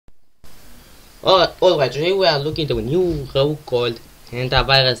Alright, today we are looking at a new row called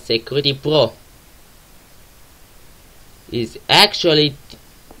Antivirus Security Pro. It's actually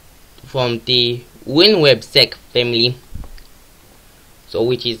from the winwebsec family, so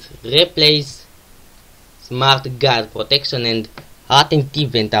which is replace smart guard protection and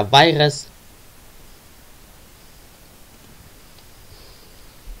attentive antivirus.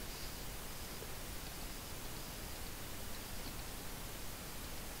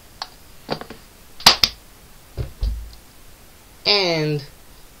 And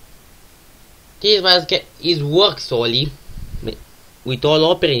this virus is work solely with all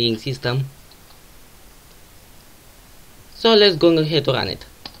operating system. So let's go ahead to run it.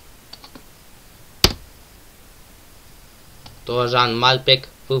 Trojan malpack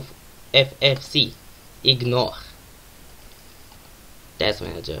FFC ignore task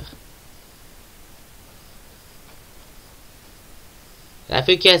manager. If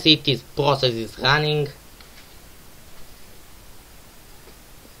you can see, this process is running.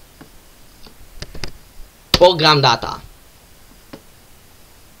 Program data.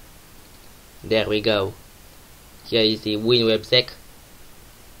 There we go. Here is the winwebsec,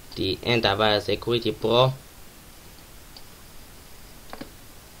 the Antivirus Security Pro.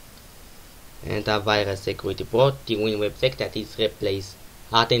 Antivirus Security Pro, the winwebsec that is replace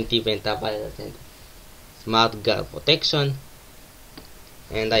Attentive antivirus and smart guard protection.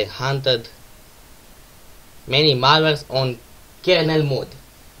 And I hunted many malwares on kernel mode.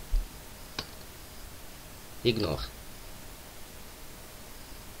 Ignore.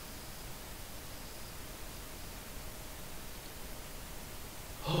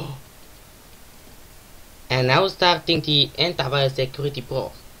 And now starting the Antivirus Security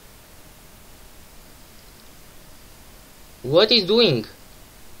Pro. What is doing?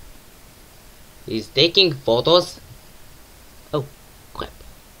 Is taking photos. Oh crap.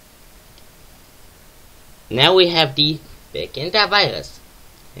 Now we have the back antivirus.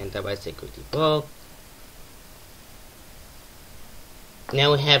 Antivirus Security Pro.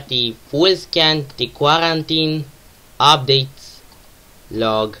 Now we have the full scan, the quarantine, updates,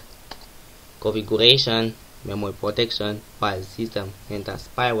 log, configuration, memory protection, file system,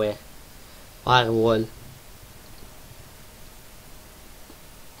 anti-spyware, firewall,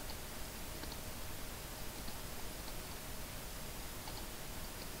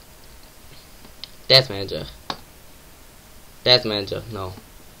 task manager, no.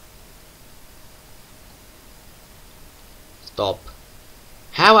 Stop.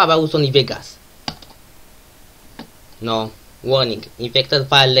 How about Sony Vegas? No. Warning. Infected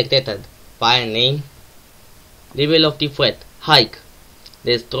file detected. File name. Level of the threat. High.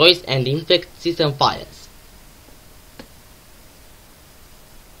 Destroys and infects system files.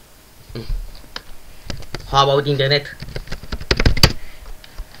 How about internet?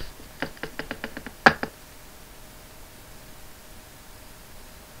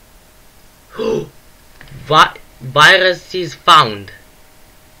 Virus is found.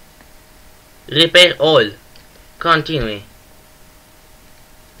 Repair all. Continue.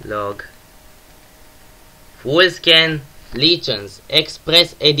 Log. Full scan. Legends.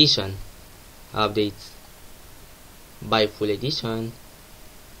 Express edition. Updates. Buy full edition.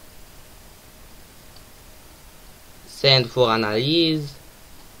 Send for analysis.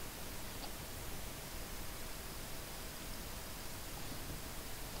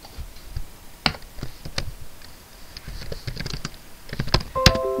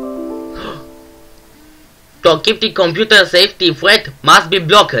 To keep the computer safe, the threat must be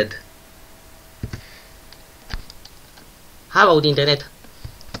blocked. How about the internet?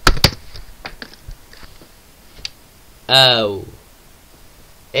 Oh.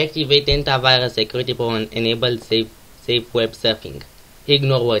 Activate Antivirus Security Pro and enable safe web surfing.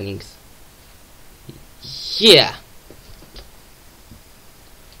 Ignore warnings. Here.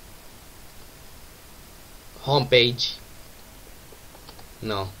 Homepage.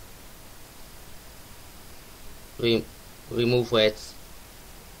 No. Remove threats.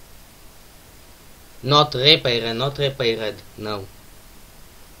 Not repaired, no.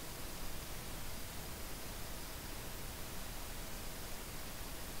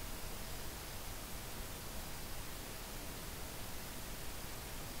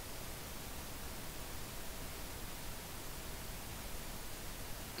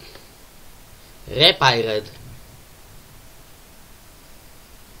 Repaired.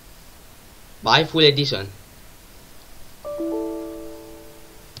 Buy full edition.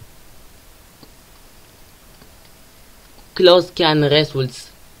 Close scan results.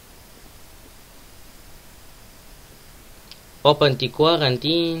 Open the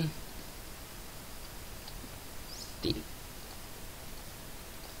quarantine. Still.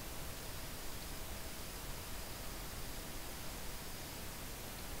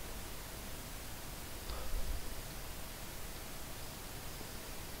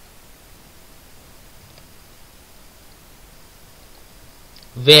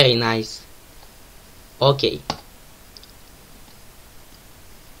 Very nice. Okay.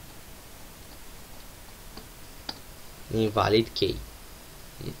 Invalid key.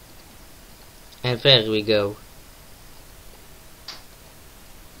 And there we go.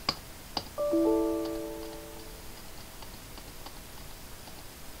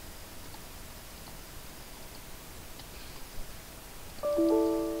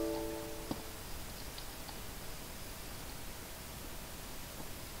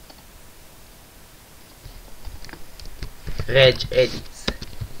 Reg edits.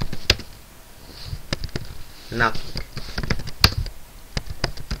 Nothing.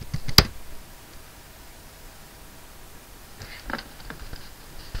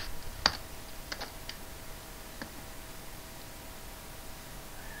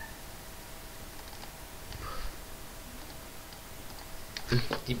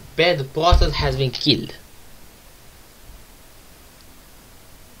 The bad process has been killed.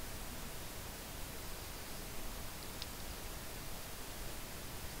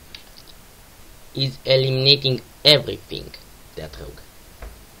 Is eliminating everything, that rogue.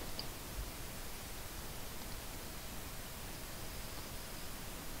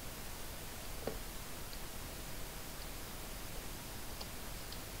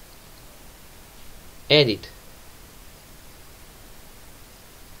 Edit.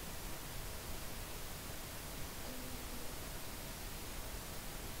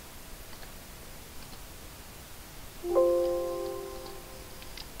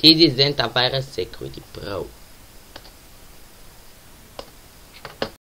 This is Antivirus Security Pro.